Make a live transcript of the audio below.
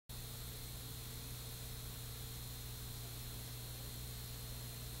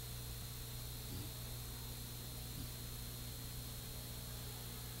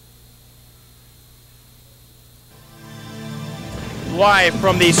live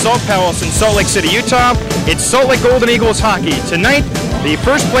from the Salt Palace in Salt Lake City, Utah. It's Salt Lake Golden Eagles hockey. Tonight, the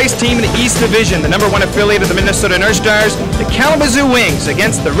first place team in the East Division, the #1 affiliate of the Minnesota North Stars, the Kalamazoo Wings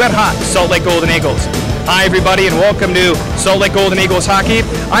against the red hot Salt Lake Golden Eagles. Hi everybody and welcome to Salt Lake Golden Eagles hockey.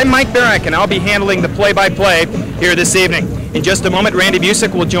 I'm Mike Bucyk and I'll be handling the play-by-play here this evening. In just a moment, Randy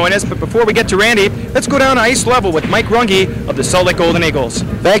Bucyk will join us, but before we get to Randy, let's go down to ice level with Mike Runge of the Salt Lake Golden Eagles.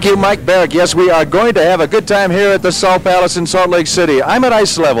 Thank you, Mike Bucyk. Yes, we are going to have a good time here at the Salt Palace in Salt Lake City. I'm at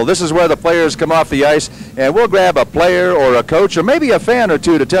ice level. This is where the players come off the ice, and we'll grab a player or a coach or maybe a fan or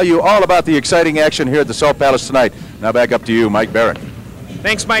two to tell you all about the exciting action here at the Salt Palace tonight. Now back up to you, Mike Bucyk.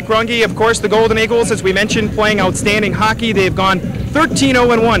 Thanks, Mike Runge. Of course, the Golden Eagles, as we mentioned, playing outstanding hockey. They've gone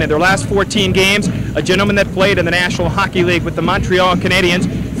 13-0-1 in their last 14 games. A gentleman that played in the National Hockey League with the Montreal Canadiens.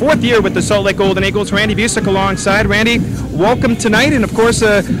 4th year with the Salt Lake Golden Eagles. Randy Bucyk alongside. Randy, welcome tonight, and of course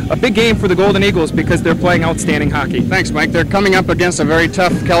a big game for the Golden Eagles because they're playing outstanding hockey. Thanks, Mike. They're coming up against a very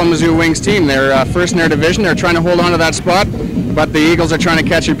tough Kalamazoo Wings team. They're first in their division. They're trying to hold on to that spot, but the Eagles are trying to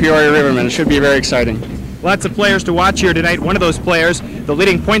catch in Peoria Rivermen. It should be very exciting. Lots of players to watch here tonight. One of those players, the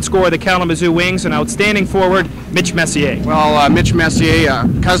leading point scorer of the Kalamazoo Wings, an outstanding forward, Mitch Messier. Well, Mitch Messier,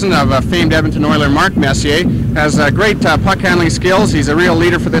 cousin of famed Edmonton Oiler Mark Messier, has great puck handling skills. He's a real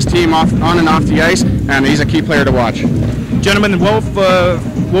leader for this team on and off the ice, and he's a key player to watch. Gentlemen, well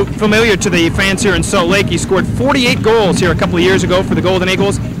familiar to the fans here in Salt Lake. He scored 48 goals here a couple of years ago for the Golden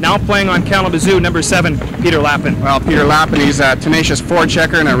Eagles. Now playing on Kalamazoo, #7, Peter Lappin. Well, Peter Lappin, he's a tenacious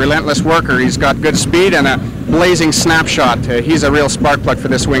forechecker and a relentless worker. He's got good speed and a blazing snapshot. He's a real spark plug for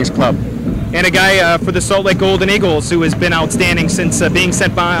this Wings club. And a guy for the Salt Lake Golden Eagles who has been outstanding since being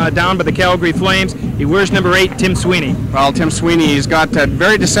sent down by the Calgary Flames. He wears #8, Tim Sweeney. Well, Tim Sweeney, he's got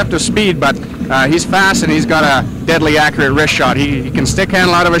very deceptive speed, but he's fast and he's got a deadly accurate wrist shot. He can stick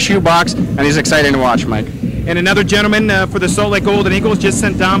handle out of a shoebox, and he's exciting to watch, Mike. And another gentleman for the Salt Lake Golden Eagles, just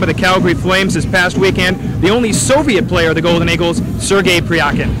sent down by the Calgary Flames this past weekend, the only Soviet player of the Golden Eagles, Sergei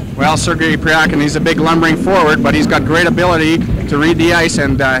Pryakin. Well, Sergei Pryakin, he's a big lumbering forward, but he's got great ability to read the ice,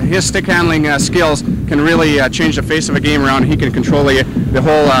 and his stick handling skills can really change the face of a game around. He can control the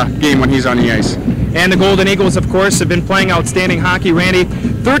whole game when he's on the ice. And the Golden Eagles, of course, have been playing outstanding hockey. Randy,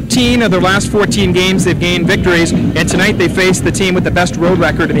 13 of their last 14 games they've gained victories, and tonight they face the team with the best road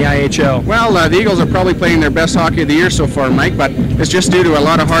record in the IHL. Well, the Eagles are probably playing their best hockey of the year so far, Mike, but it's just due to a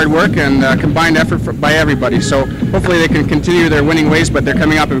lot of hard work and combined effort by everybody. So hopefully they can continue their winning ways, but they're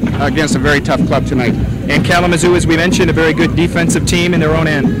coming up against a very tough club tonight. And Kalamazoo, as we mentioned, a very good defensive team in their own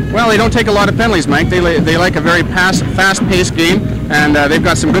end. Well, they don't take a lot of penalties, Mike. They like a very fast-paced game, and they've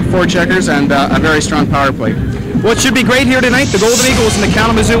got some good forecheckers and a very strong power play. Well, it should be great here tonight. The Golden Eagles and the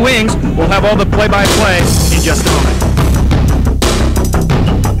Kalamazoo Wings will have all the play-by-play in just a moment.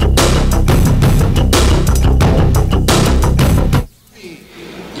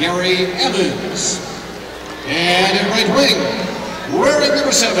 Gary Evans. And in right wing, wearing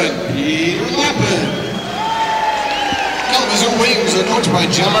 #7, Peter Lappin. Kalamazoo Wings are coached by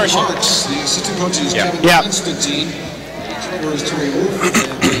John Marks. The assistant coach is Kevin Constantine. The trainer is Terry Wolf, and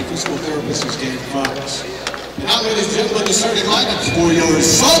the physical therapist is Dan Fox. And now, ladies and gentlemen, the starting lineups for your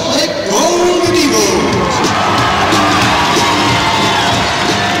Salt Lake Golden Eagles.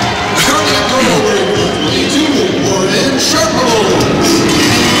 Starting at goal, 22, Warren Sharple.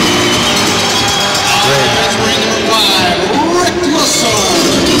 Wearing #5, Rick Lusson.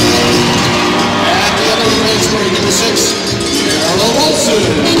 At the other end, wearing #6, Carol Olsen.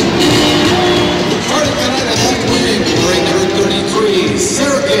 Starting tonight at left wing, wearing #33,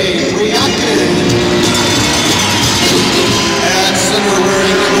 Sergei Pryakin. At center,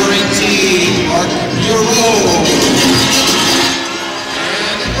 wearing #18, Mark Bureau.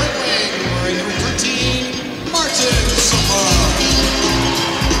 And at right wing, wearing #13, Martin Summer.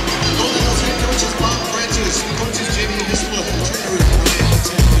 Golden Eagles head coach is Bob Francis. The coach is Jamie Hislop. The trainer is Brian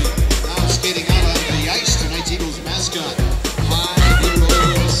Tempe. Now skating out on the ice, tonight's Eagles mascot,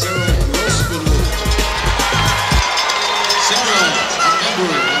 5-year-old Sarah Grossman. Sarah, a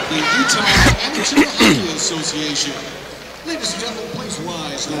member of the Utah Amateur Hockey Association. Ladies and gentlemen, please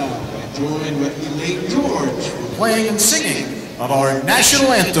rise now and join with Elaine George for playing and singing of our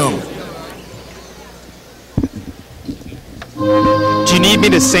national anthem. Do you need me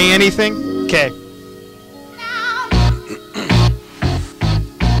to say anything? Okay.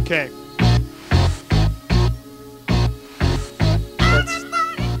 Okay.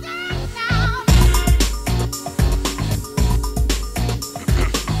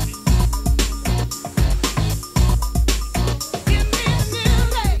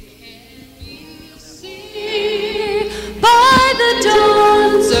 By the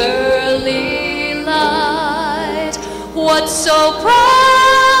dawn's early light, what what so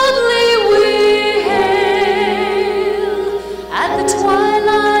proudly we hail at the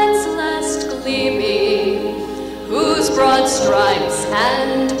twilight's last gleaming, whose broad stripes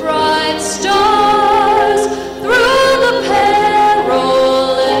and bright stars through the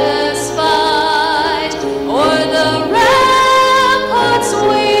perilous fight o'er the ramparts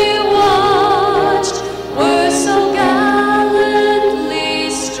we watched were so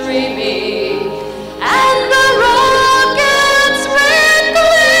gallantly streaming, and the rockets red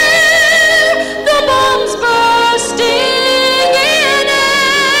glare, the bombs bursting in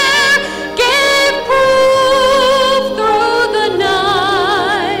air, gave proof through the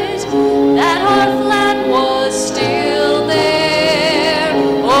night that our flag was still there.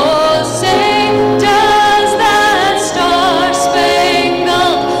 Oh, say, does that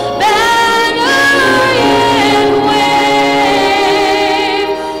star-spangled banner yet wave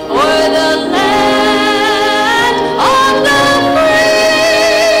o'er the land of the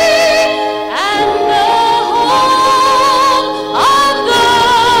free and the home of the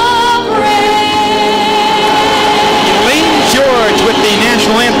brave? Elaine George with the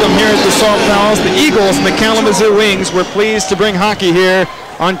national anthem here at the Salt Palace. The Eagles and the Kalamazoo Wings were pleased to bring hockey here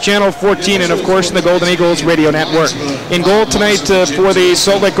on Channel 14 and, of course, in the Golden Eagles radio network. In goal tonight for the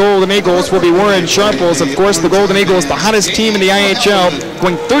Salt Lake Golden Eagles will be Warren Sharples. Of course, the Golden Eagles, the hottest team in the IHL,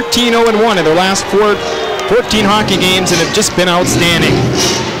 going 13-0-1 in their last 14 hockey games and have just been outstanding.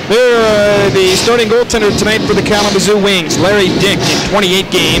 They're the starting goaltender tonight for the Kalamazoo Wings, Larry Dick, in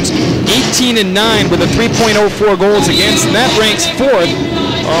 28 games, 18-9 with a 3.04 goals against, and that ranks 4th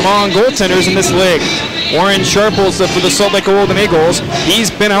among goaltenders in this league. Warren Sharples for the Salt Lake Golden Eagles,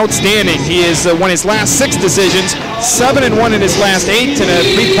 he's been outstanding. He has won his last 6 decisions, 7-1 in his last 8, and a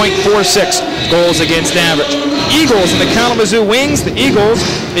 3.46 goals against average. Eagles and the Kalamazoo Wings, the Eagles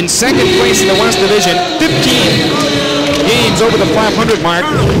in second place in the West Division, 15 games over the 500 mark.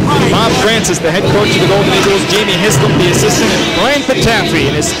 Bob Francis, the head coach of the Golden Eagles, Jamie Hislop, the assistant, and Brian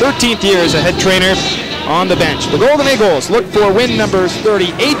Patafi in his 13th year as a head trainer on the bench. The Golden Eagles look for win number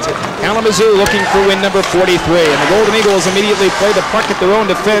 38. Kalamazoo looking for win number 43. And the Golden Eagles immediately play the puck at their own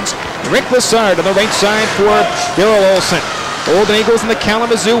defense. Rick Lessard on the right side for Daryl Olson. Golden Eagles and the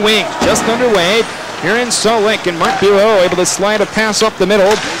Kalamazoo Wings just underway here in Salt Lake, and Mark Bureau able to slide a pass up the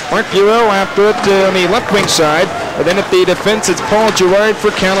middle. Mark Bureau after it on the left wing side, but then at the defense it's Paul Girard for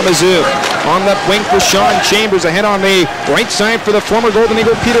Kalamazoo. On left wing for Sean Chambers, ahead on the right side for the former Golden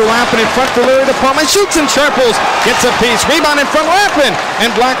Eagle Peter Lappin, in front for Larry DePalma, shoots and Sharples, gets a piece, rebound in front, Lappin, and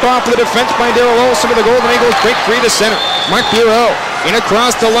blocked off of the defense by Daryl Olson with the Golden Eagles break free to center. Mark Bureau in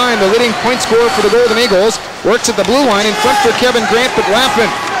across the line, the leading point scorer for the Golden Eagles, works at the blue line in front for Kevin Grant, but Lappin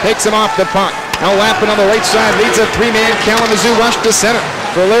takes him off the puck. Now Lappin on the right side leads a 3-man Kalamazoo rush to center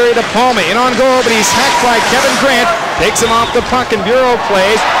for Larry DePalma. In on goal, but he's hacked by Kevin Grant. Takes him off the puck, and Bureau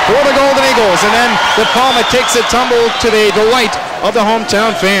plays for the Golden Eagles. And then DePalma takes a tumble to the delight of the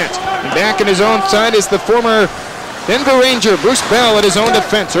hometown fans. And back in his own side is the former Denver Ranger Bruce Bell at his own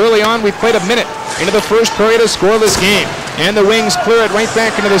defense. Early on, we played a minute into the first period of scoreless game. And the Wings clear it right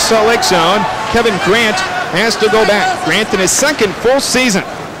back into the Salt Lake zone. Kevin Grant has to go back. Grant in his second full season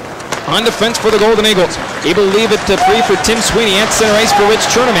on defense for the Golden Eagles. Able to leave it to free for Tim Sweeney at center ice for Rich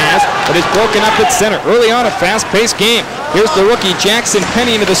Chernamaz, but is broken up at center. Early on, a fast-paced game. Here's the rookie Jackson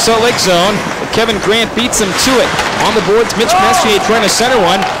Penny into the Salt Lake zone, but Kevin Grant beats him to it. On the boards, Mitch Messier trying to center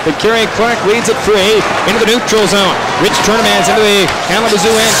one, but Kerry Clark leads it free into the neutral zone. Rich Chernamaz into the Kalamazoo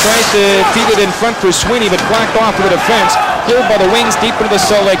end, tries to feed it in front for Sweeney, but blocked off of the defense. Cleared by the Wings deep into the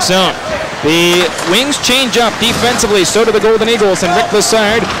Salt Lake zone. The Wings change up defensively, so do the Golden Eagles, and Rick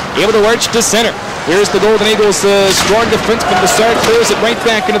Lessard able to arch to center. Here's the Golden Eagles' strong defenseman. Lessard clears it right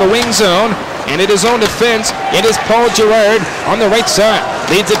back into the wing zone, and at his own defense, it is Paul Girard on the right side.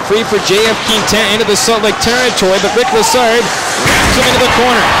 Leads it free for J.F. Quintin into the Salt Lake territory, but Rick Lessard wraps him into the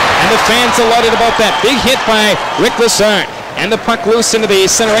corner, and the fans delighted about that. Big hit by Rick Lessard. And the puck loose into the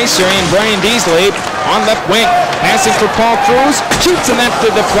center ice area, and Brian Beasley on left wing. Passing for Paul Cruz, shoots, and that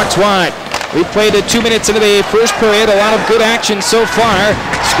deflects wide. We played 2 minutes into the first period. A lot of good action so far.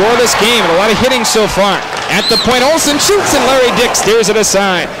 Scoreless game and a lot of hitting so far. At the point, Olsen shoots, and Larry Dick steers it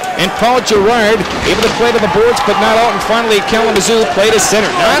aside. And Paul Girard able to play to the boards, but not out. And finally, Kalamazoo played to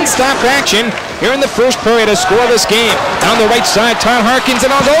center. Non-stop action here in the first period. A scoreless game. Down the right side, Todd Harkins,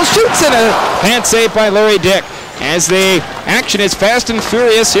 and on goal, shoots, and a pant save by Larry Dick. As the action is fast and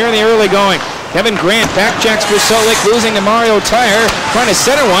furious here in the early going. Kevin Grant backchecks for Salt Lake, losing to Mario Tyre, trying to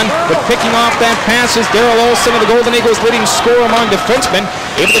center one, but picking off that pass is Daryl Olson of the Golden Eagles, leading scorer among defensemen.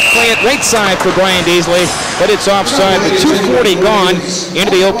 able to play it right side for Brian Daisley, but it's offside with 2:40 gone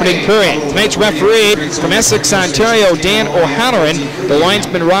into the opening period. Tonight's referee from Essex, Ontario, Dan O'Halloran. The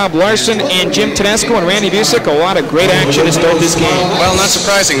linesmen Rob Larson and Jim Tedesco and Randy Bucyk. A lot of great action to start this game. Well, not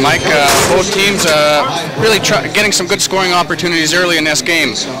surprising, Mike. Both teams really getting some good scoring opportunities early in this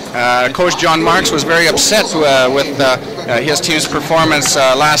game. Coach John Marks was very upset with his team's performance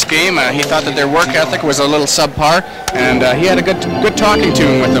last game. He thought that their work ethic was a little subpar, and he had a good talking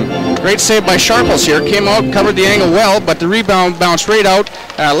to with them. Great save by Sharples here. Came out, covered the angle well, but the rebound bounced right out.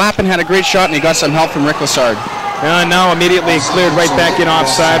 Lappin had a great shot, and he got some help from Rick Lassard. Now immediately cleared right back in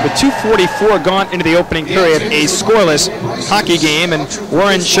offside, with 2:44 gone into the opening period. A scoreless hockey game, and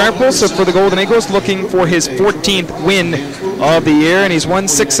Warren Sharples for the Golden Eagles looking for his 14th win of the year, and he's won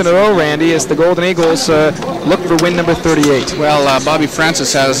 6 in a row, Randy, as the Golden Eagles look for win number 38. Well, Bobby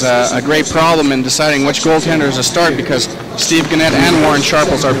Francis has a great problem in deciding which goaltenders to start, because Steve Gannett and Warren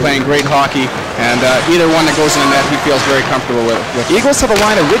Sharples are playing great hockey, and either one that goes in the net he feels very comfortable with. Eagles have a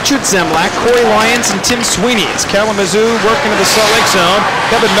line of Richard Zemlak, Corey Lyons, and Tim Sweeney. It's Kalamazoo working to the Salt Lake zone.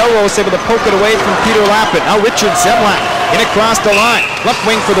 Kevin Melrose able to poke it away from Peter Lappin. Now Richard Zemlak in across the line. Left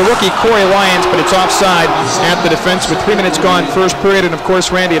wing for the rookie Corey Lyons, but it's offside at the defense with 3 minutes gone first period, and of course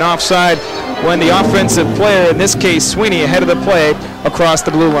Randy an offside when the offensive player, in this case Sweeney, ahead of the play across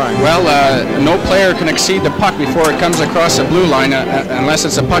the blue line. Well, no player can exceed the puck before it comes across the blue line unless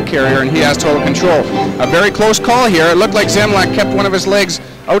it's a puck carrier, and he has total control. A very close call here. It looked like Zemlak kept one of his legs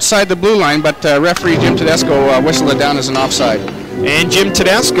outside the blue line, but referee Jim Tedesco whistled it down as an offside. And Jim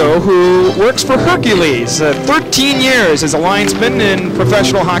Tedesco, who works for Hercules, 13 years as a linesman in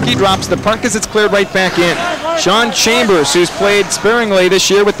professional hockey, drops the puck as it's cleared right back in. Sean Chambers, who's played sparingly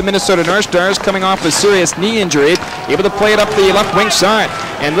this year with the Minnesota North Stars, coming off a serious knee injury, able to play it up the left wing side.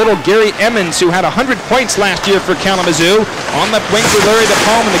 And little Gary Emmons, who had 100 points last year for Kalamazoo, on left wing for Larry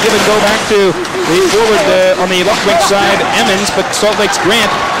DePalm, and the give and go back to the forward on the left wing side, Emmons, but Salt Lake's Grant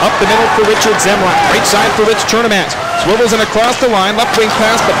up the middle for Richard Zemlak. Right side for Rich Chernomaz. Swivels in across the line, left wing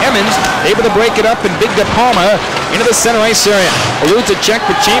pass, but Emmons able to break it up, and Big DePalma into the center ice area. Eludes a check,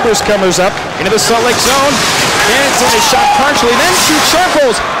 but Chambers covers up into the Salt Lake zone. Gannon in his shot partially, then shoots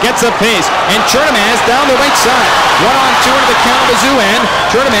Sharples, gets a pace, and Chernomaz down the right side. 1-on-2 into the Kalamazoo end.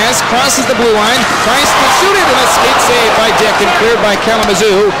 Chernomaz crosses the blue line, tries to shoot it, and a skate save by Dick, and cleared by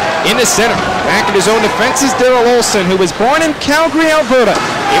Kalamazoo in the center. Back in his own defense is Daryl Olson, who was born in Calgary, Alberta.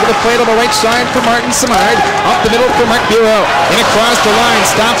 Able to play it on the right side for Martin Simard. Up the middle for Mark Bureau. In across the line,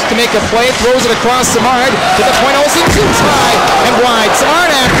 stops to make a play, throws it across Simard to the point. Olson shoots high and wide. Simard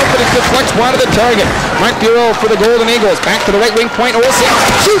active, but it deflects wide of the target. Mark Bureau for the Golden Eagles. Back to the right wing point. Olson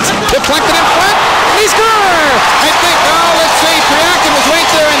shoots, deflected in front, and he scores! I think, let's see, Priakin was right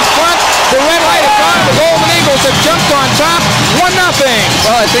there in front. The red light had gone. The Golden Eagles have jumped on top. 1-0.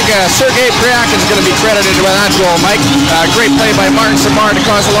 Well, I think Sergei Priakin is going to be credited with that goal, Mike. Great play by Martin Simard to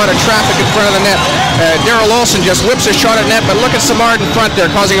cause a lot of traffic in front of the net. Daryl Olson just whips a shot at net, but look at Simard in front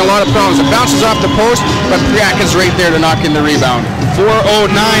there, causing a lot of problems. It bounces off the post, but Priakin's right there to knock in the rebound.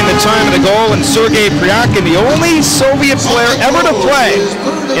 4:09 the time of the goal, and Sergei Priakin, the only Soviet player ever to play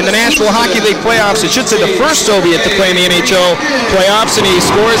in the National Hockey League playoffs. I should say the first Soviet to play in the NHL playoffs, and he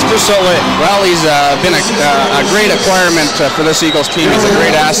scores for Salt Lake. Well, he's been a great acquirement for this Eagles team. He's a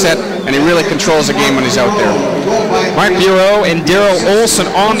great asset, and he really controls the game when he's out there. Mark Bureau and Daryl Olson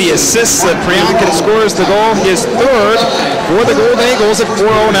on the assists. Priakin scores the goal, his third for the Golden Eagles at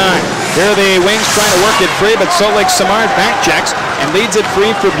 4:09. Here the wings trying to work it free, but Salt Lake Simard back checks and leads it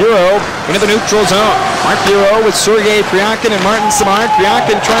free for Bureau into the neutral zone. Mark Bureau with Sergei Priakin and Martin Simard.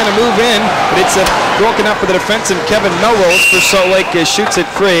 Priakin trying to move in, but it's broken up with the defense, and Kevin Melrose for Salt Lake shoots it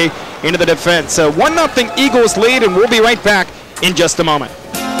free into the defense. 1-0 Eagles lead, and we'll be right back in just a moment.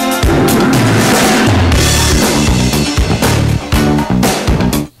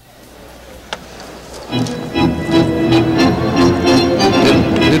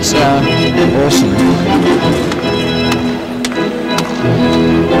 It's Olson.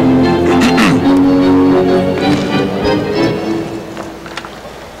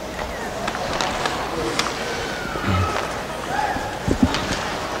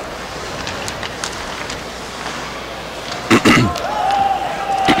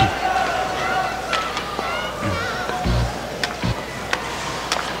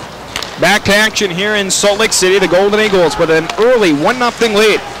 Back to action here in Salt Lake City. The Golden Eagles with an early 1-0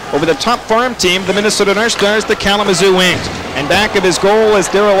 lead over the top farm team, the Minnesota North Stars, the Kalamazoo Wings. And back of his goal is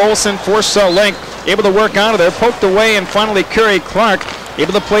Daryl Olson for Salt Lake, able to work out of there, poked away, and finally Kerry Clark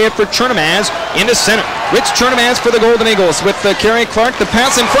able to play it for Chernomaz into center. Rich Chernomaz for the Golden Eagles with Kerry Clark. The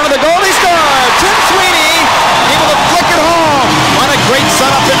pass in front of the goal. He scored! Tim Sweeney able to flick it home on a great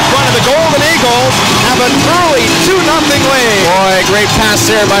setup in front of the Golden Eagles. Have an early 2-0 lead. Boy, great pass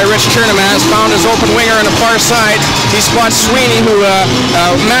there by Rich Chernomaz. Found his open winger on the far side. He spots Sweeney, who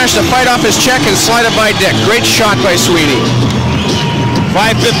managed to fight off his check and slide it by Dick. Great shot by Sweeney.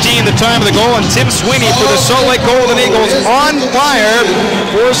 5:15 the time of the goal, and Tim Sweeney for the Salt Lake Golden Eagles on fire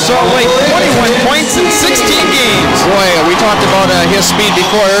for Salt Lake. 21 points in 16 games. Boy, we talked about his speed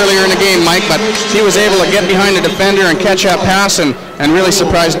before earlier in the game, Mike, but he was able to get behind the defender and catch that pass and really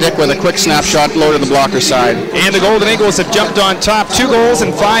surprised Dick with a quick snapshot low to the blocker side. And the Golden Eagles have jumped on top. 2 goals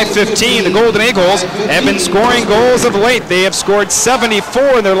in 5:15. The Golden Eagles have been scoring goals of late. They have scored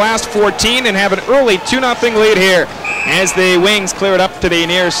 74 in their last 14 and have an early 2-0 lead here as the Wings clear it up to the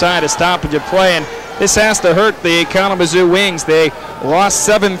near side, a stoppage of play. And this has to hurt the Kalamazoo Wings. They lost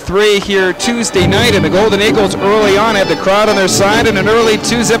 7-3 here Tuesday night, and the Golden Eagles early on had the crowd on their side and an early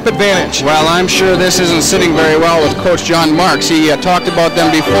 2-zip advantage. Well, I'm sure this isn't sitting very well with Coach John Marks. He talked about them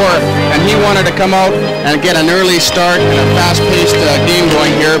before, and he wanted to come out and get an early start and a fast-paced game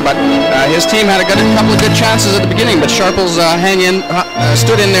going here, but his team had a couple of good chances at the beginning, but Sharples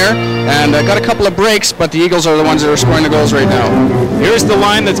stood in there and got a couple of breaks, but the Eagles are the ones that are scoring the goals right now. Here's the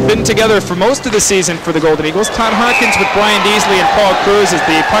line that's been together for most of the season for the Golden Eagles. Todd Harkins with Brian Deasley and Paul Cruz as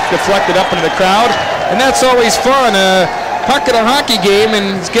the puck deflected up into the crowd. And that's always fun. Puck at a hockey game,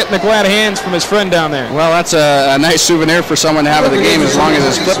 and he's getting the glad hands from his friend down there. Well, that's a nice souvenir for someone to have at the game, as long as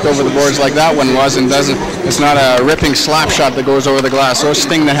it's flipped over the boards like that one was and doesn't. It's not a ripping slap shot that goes over the glass. Those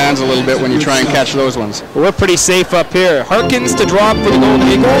sting the hands a little bit when you try and catch those ones. Well, we're pretty safe up here. Harkins to draw up for the Golden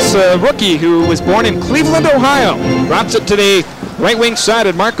Eagles, a rookie who was born in Cleveland, Ohio. Drops it to the right wing side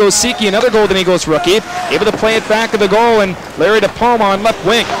of Marco Siki, another Golden Eagles rookie, able to play it back of the goal, and Larry DePalma on left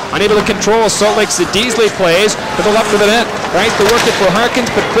wing, unable to control Salt Lake's Deasley plays to the left of the net. Tries to work it for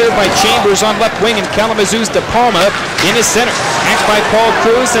Harkins, but cleared by Chambers on left wing, and Kalamazoo's DePalma in his center. Backed by Paul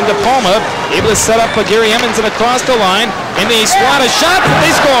Cruz, and DePalma able to set up Gary Emmons and across the line, and they swat a shot, but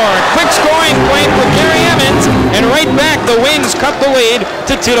they score. Quick scoring play for Gary Emmons, and right back the Wings cut the lead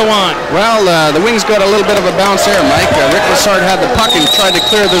to 2-1. Well, the Wings got a little bit of a bounce there, Mike. Rick Lassard had the puck and tried to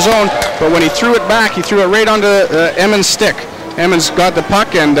clear the zone, but when he threw it back, he threw it right onto Emmons' stick. Emmons got the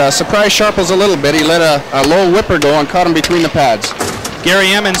puck and surprised Sharples a little bit. He let a low whipper go and caught him between the pads.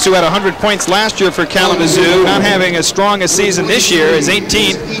 Gary Emmons, who had 100 points last year for Kalamazoo, not having as strong a season this year, is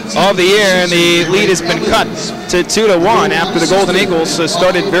 18th of the year, and the lead has been cut to 2-1 after the Golden Eagles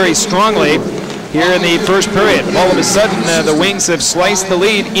started very strongly here in the first period. All of a sudden, the Wings have sliced the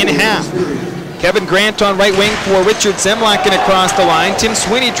lead in half. Kevin Grant on right wing for Richard Zemlakin across the line. Tim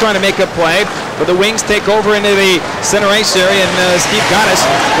Sweeney trying to make a play, but the Wings take over into the center ice area, and Steve Gattis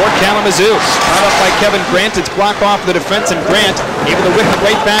for Kalamazoo. Caught up by Kevin Grant. It's blocked off the defense, and Grant able to whip it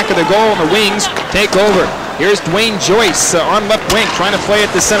right back of the goal, and the Wings take over. Here's Dwayne Joyce on left wing, trying to play at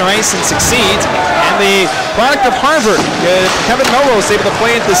the center ice and succeeds. And the product of Harvard, Kevin Melrose, able to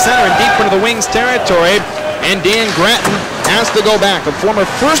play at the center and deep into the Wings territory. And Dan Gratton has to go back. A former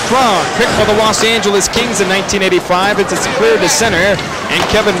first-round pick for the Los Angeles Kings in 1985. It's cleared to center, and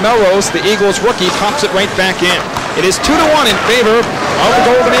Kevin Melrose, the Eagles rookie, pops it right back in. It is 2-1 in favor of the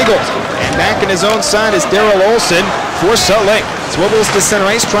Golden Eagles. And back in his own side is Darrell Olson for Salt Lake. Swivels to center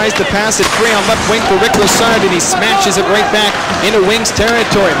ice, tries to pass it free on left wing for Rick Lassard, and he smashes it right back into Wings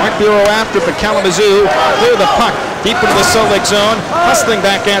territory. Mark Bureau after for Kalamazoo. Clear the puck deep into the Salt Lake zone. Hustling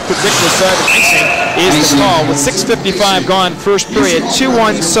back after Rick Lassard. Icing is the call with 6:55 gone first period.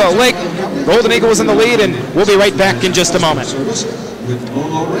 2-1 Salt Lake. Golden Eagles in the lead, and we'll be right back in just a moment.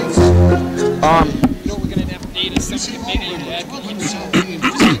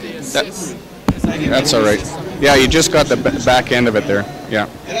 That's all right. Yeah, you just got the back end of it there. Yeah.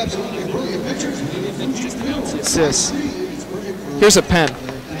 Here's a pen.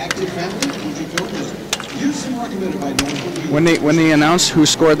 When they announce who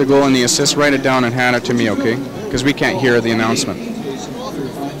scored the goal and the assist, write it down and hand it to me, okay? Because we can't hear the announcement.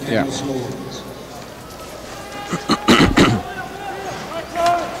 Yeah.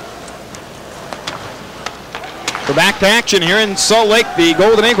 We're back to action here in Salt Lake. The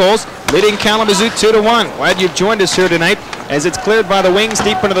Golden Eagles leading Kalamazoo 2-1. Glad you've joined us here tonight as it's cleared by the Wings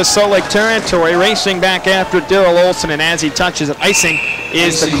deep into the Salt Lake territory. Racing back after Darrell Olson, and as he touches it, icing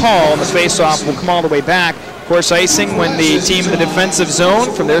is the call. The face-off will come all the way back. Of course, icing when the team in the defensive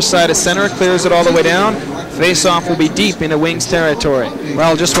zone from their side of center clears it all the way down. Face-off will be deep into Wings territory.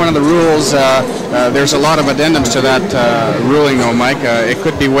 Well, just one of the rules. There's a lot of addendums to that ruling, though, Mike. It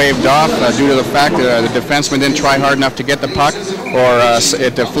could be waved off due to the fact that the defenseman didn't try hard enough to get the puck, or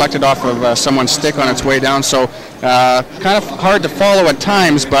it deflected off of someone's stick on its way down. So kind of hard to follow at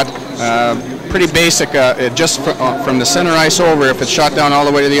times, but pretty basic. Just from the center ice over, if it's shot down all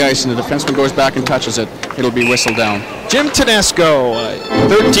the way to the ice and the defenseman goes back and touches it, it'll be whistled down. Jim Tedesco,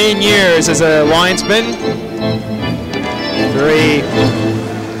 13 years as a linesman. Very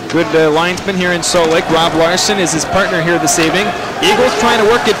good linesman here in Salt Lake. Rob Larson is his partner here this evening. Eagles trying to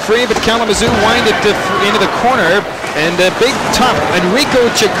work it free, but Kalamazoo wind it into the corner. And big top Enrico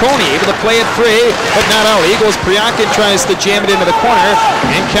Ciccone able to play it free, but not out. Eagles Priakin tries to jam it into the corner,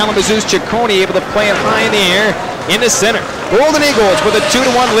 and Kalamazoo's Ciccone able to play it high in the air in the center. Golden Eagles with a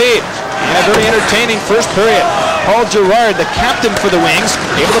 2-1 lead. And a very entertaining first period. Paul Gerard, the captain for the Wings,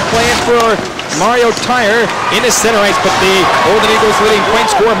 able to play it for Mario Tyre in his center ice, but the Golden Eagles leading point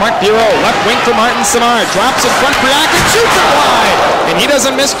scorer, Mark Bureau, left wing for Martin Samar, drops in front, Priakin shoots it wide, and he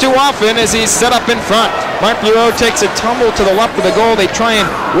doesn't miss too often as he's set up in front. Mark Bureau takes a tumble to the left of the goal. They try and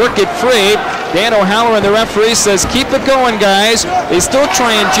work it free. Dan O'Halloran, the referee, says, keep it going, guys. They still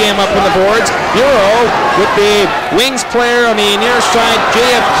try and jam up on the boards. Bureau with the Wings player on the near side,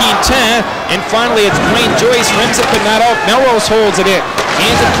 J.F. Quintin, and finally it's Blaine Joyce, rims it but not out. Melrose holds it in.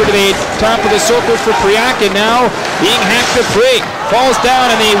 Hands it to the top of the circle for Priakin, now being hacked to free. Falls down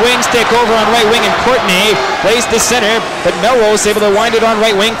and the Wings take over on right wing, and Courtney plays to center, but Melrose able to wind it on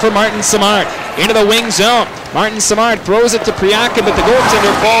right wing for Martin Samard. Into the wing zone. Martin Samard throws it to Priakin, but the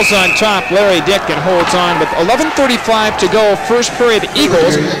goaltender falls on top. Larry Dick and holds on with 11:35 to go. First period, the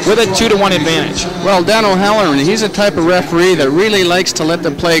Eagles with a 2-1 advantage. Well, Dan O'Halloran, he's a type of referee that really likes to let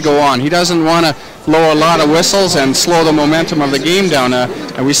the play go on. He doesn't want to blow a lot of whistles and slow the momentum of the game down.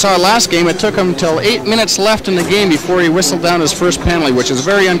 And we saw last game, it took him until 8 minutes left in the game before he whistled down his first penalty, which is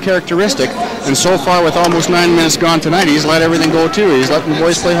very uncharacteristic. And so far, with almost 9 minutes gone tonight, he's let everything go too. He's letting the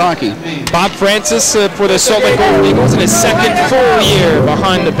boys play hockey. Bob Francis for the Salt Lake Golden Eagles in his second full year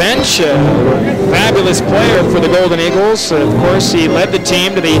behind the bench. Fabulous player for the Golden Eagles. Of course, he led the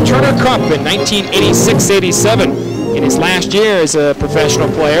team to the Turner Cup in 1986-87. In his last year as a professional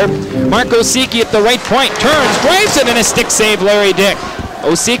player. Mark Bucyk at the right point, turns, drives it, and a stick save, Larry Dick.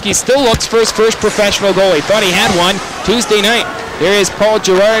 Bucyk still looks for his first professional goal. He thought he had one Tuesday night. There is Paul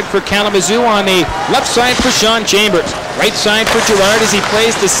Gerard for Kalamazoo on the left side for Sean Chambers. Right side for Gerard as he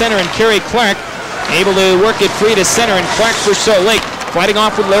plays to center, and Kerry Clark able to work it free to center, and Clark for Salt Lake, fighting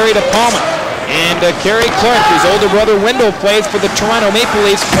off with Larry DePalma. And Kerry Clark, his older brother Wendell, plays for the Toronto Maple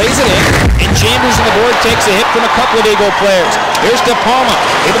Leafs, plays it in, and Chambers on the board takes a hit from a couple of Eagle players. Here's DePalma,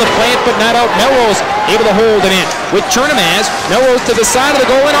 able to play it but not out. Melrose able to hold it in. With Chernamaz, Melrose to the side of the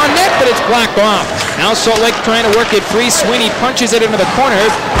goal and on net, but it's blocked off. Now Salt Lake trying to work it free. Sweeney punches it into the corner.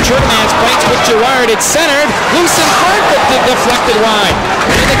 Chernamaz fights with Gerard. It's centered, loose in front, but deflected wide.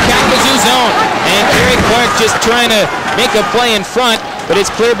 In the Kalamazoo zone, and Kerry Clark just trying to make a play in front, but it's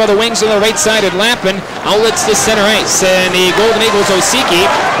cleared by the Wings on the right side at Lappin. Outlets to center ice, and the Golden Eagles Osiki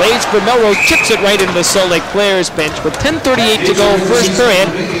plays for Melrose, chips it right into the Salt Lake players bench with 10:38 to go first period.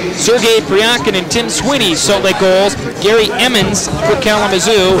 Sergei Priakin and Tim Sweeney, Salt Lake goals. Gary Emmons for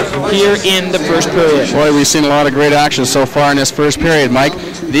Kalamazoo here in the first period. Boy, we've seen a lot of great action so far in this first period, Mike.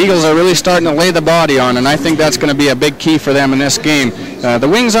 The Eagles are really starting to lay the body on, and I think that's going to be a big key for them in this game. The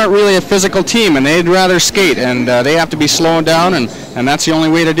Wings aren't really a physical team, and they'd rather skate, and they have to be slowing down, and that's the only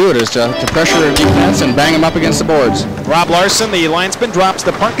way to do it, is to pressure their defense and bang them up against the boards. Rob Larson, the linesman, drops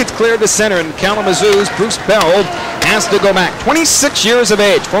the puck. It's cleared to center, and Kalamazoo's Bruce Bell has to go back. 26 years of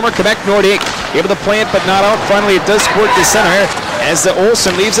age, former Quebec Nordique, able to play it but not out. Finally, it does squirt to center as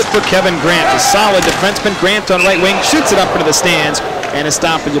Olsen leaves it for Kevin Grant. A solid defenseman. Grant on right wing shoots it up into the stands, and a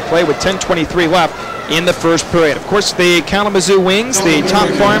stoppage of play with 10:23 left in the first period. Of course, the Kalamazoo Wings, the top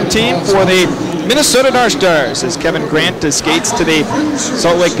farm team for the Minnesota North Stars, as Kevin Grant skates to the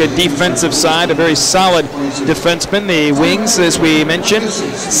Salt Lake defensive side, a very solid defenseman. The Wings, as we mentioned,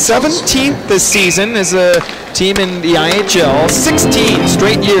 17th this season as a team in the IHL. 16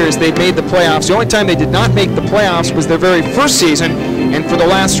 straight years they've made the playoffs. The only time they did not make the playoffs was their very first season, and for the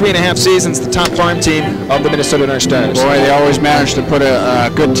last 3.5 seasons, the top farm team of the Minnesota North Stars. Boy, they always manage to put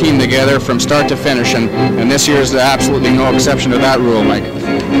a good team together from start to finish, and this year is absolutely no exception to that rule, Mike.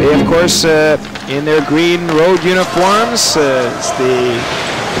 They, of course, in their green road uniforms, it's the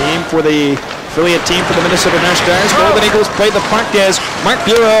team for the affiliate team for the Minnesota North Stars. Golden Eagles play the puck as Mark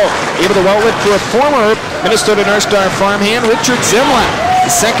Bureau able to well it to a former Minnesota North Star farmhand, Richard Zimla. The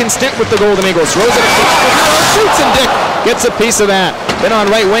second stint with the Golden Eagles. Throws it up, shoots, and Dick gets a piece of that. Then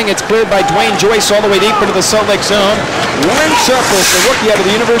on right wing, it's cleared by Dwayne Joyce all the way deep into the Salt Lake zone. Warren Sharples, the rookie out of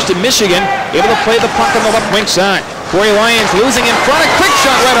the University of Michigan, able to play the puck on the left wing side. Corey Lyons losing in front, a quick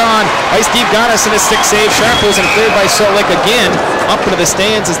shot right on by Steve Goddess and a stick save. Sharples and cleared by Salt Lake again up into the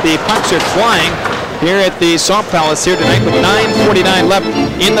stands as the pucks are flying. here at the Salt Palace here tonight with 9:49 left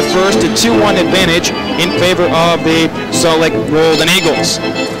in the first. A 2-1 advantage in favor of the Salt Lake Golden Eagles.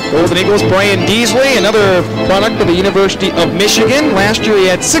 Golden Eagles, Brian Deasley, another product of the University of Michigan. Last year he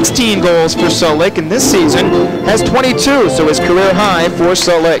had 16 goals for Salt Lake, and this season has 22, so his career high for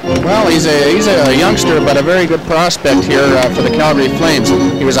Salt Lake. Well, he's a youngster, but a very good prospect here for the Calgary Flames.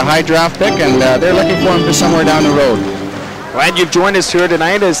 He was a high draft pick, and they're looking for him to somewhere down the road. Glad you've joined us here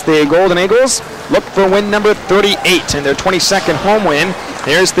tonight as the Golden Eagles look for win number 38 in their 22nd home win.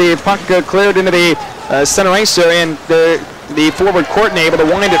 There's the puck cleared into the center ice and the forward court and able to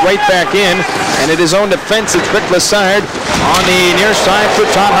wind it right back in. And at his own defense, it's Rick Lassard on the near side for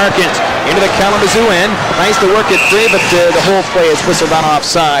Todd Harkins. Into the Kalamazoo end. Nice to work it free, but the whole play is whistled on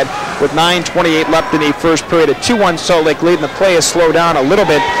offside with 9:28 left in the first period. A 2-1 Salt Lake lead, and the play has slowed down a little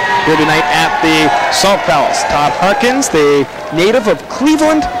bit here tonight at the Salt Palace. Todd Harkins, the native of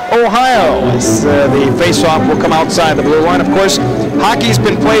Cleveland, Ohio, as the face-off will come outside the blue line. Of course, hockey's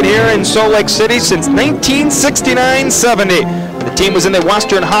been played here in Salt Lake City since 1969-70. The team was in the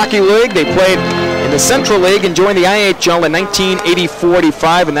Western Hockey League. They played in the Central League and joined the IHL in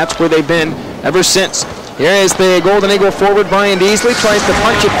 1984-85, and that's where they've been ever since. Here is the Golden Eagle forward, Brian Deasley, tries to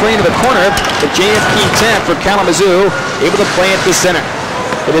punch it free into the corner, but JFP 10 for Kalamazoo, able to play it to center.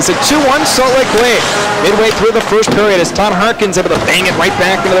 It is a 2-1 Salt Lake lead. Midway through the first period as Todd Harkins able to bang it right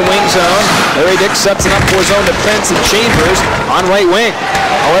back into the wing zone. Larry Dick sets it up for his own defense, and Chambers on right wing.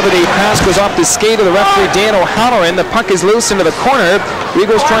 However, the pass goes off the skate of the referee Dan O'Halloran. The puck is loose into the corner. The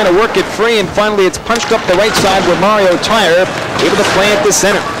Eagles trying to work it free, and finally it's punched up the right side with Mario Tyre, able to play it to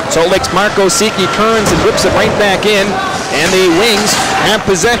center. Salt Lake's Marco Siki turns and whips it right back in, and the Wings have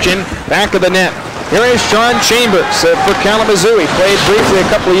possession back of the net. Here is Sean Chambers for Kalamazoo. He played briefly a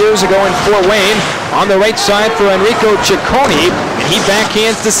couple of years ago in Fort Wayne on the right side for Enrico Ciccone, and he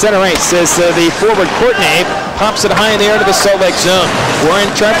backhands to center ice as the forward Courtney pops it high in the air to the Salt Lake zone.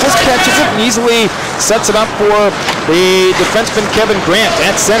 Warren Charles catches it and easily sets it up for the defenseman Kevin Grant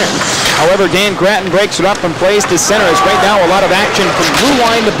at center. However, Dan Gratton breaks it up and plays to center as right now a lot of action from blue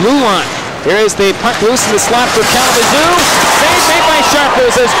line to blue line. Here is the puck loose in the slot for Kalamazoo. Save made by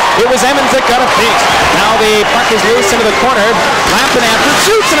Sharples as it was Emmons that got a piece. Now the puck is loose into the corner. Lappin after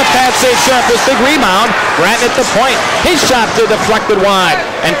shoots and a pad save Sharples. Big rebound. Gratton at the point. His shot deflected wide.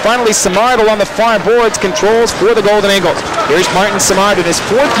 And finally Samard along the far boards controls for the Golden Eagles. Here's Martin Samard in his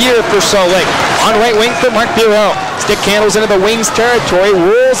 4th year for Salt Lake. On right wing for Mark Bureau. Stick handles into the Wings territory.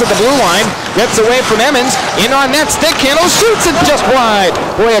 Rolls at the blue line. Gets away from Emmons. In on net. Stick handles. Shoots it just wide.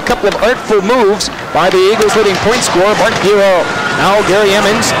 Boy, a couple of artful moves by the Eagles' leading point scorer, Mark Bureau. Now Gary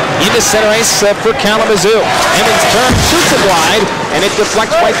Emmons into center ice for Kalamazoo. Emmons turns, shoots it wide, and it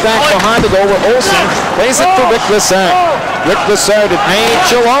deflects right back behind the goal where Olsen plays it for Rick Lassard. Rick Lassard, an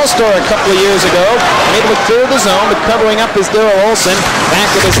AHL All-Star a couple of years ago, able to clear the zone, but covering up is Daryl Olsen back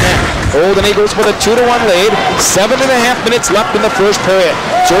of his net. Golden Eagles with a 2-1 lead. 7.5 minutes left in the first period.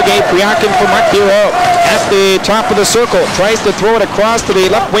 Sergei Priakin for Mark Bureau at the top of the circle. Tries to throw it across to the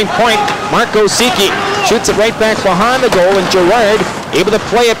left wing point. Marco Siki shoots it right back behind the goal, and Gerard able to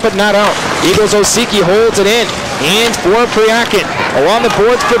play it but not out. Eagles Osiki holds it in. Hands for Priakin. Along the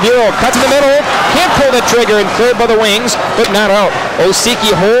boards for Bureau. Cuts in the middle. Can't pull the trigger and cleared by the Wings, but not out.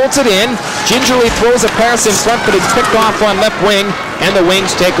 Osiki holds it in. Gingerly throws a pass in front, but it's picked off on left wing, and the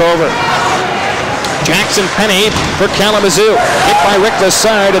Wings take over. Jackson Penny for Kalamazoo. Hit by Rick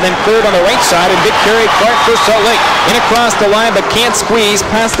Lassard and then cleared on the right side, and Vic Carey Clark for Salt Lake. In across the line, but can't squeeze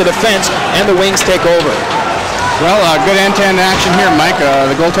past the defense, and the Wings take over. Well, good end-to-end action here, Mike.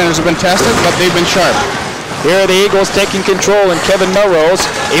 The goaltenders have been tested, but they've been sharp. Here are the Eagles taking control, and Kevin Melrose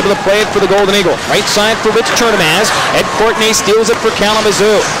able to play it for the Golden Eagle. Right side for Rich Chernamaz. Ed Courtney steals it for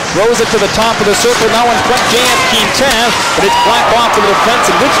Kalamazoo. Throws it to the top of the circle. Now in front, J.F. Quintin, but it's blocked off to the defense,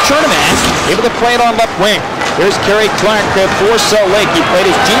 and Rich Chernamaz able to play it on left wing. Here's Kerry Clark for Salt Lake. He played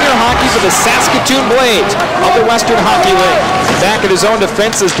his junior hockey for the Saskatoon Blades of the Western Hockey League. Back at his own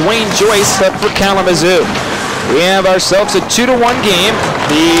defense is Dwayne Joyce for Kalamazoo. We have ourselves a 2-1 game.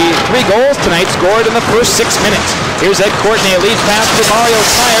 The 3 goals tonight scored in the first 6 minutes. Here's Ed Courtney, a lead pass to Mario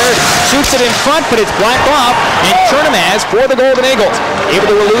Tyre. Shoots it in front, but it's blocked off. And Chernamaz for the Golden Eagles. Able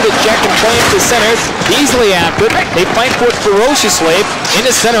to elude a check and play it to center. Easily after it. They fight for it ferociously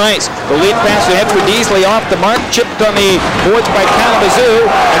into center ice. The lead pass ahead for Deasley off the mark. Chipped on the boards by Kalamazoo.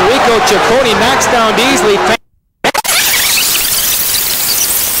 Enrico Ciccone knocks down Deasley.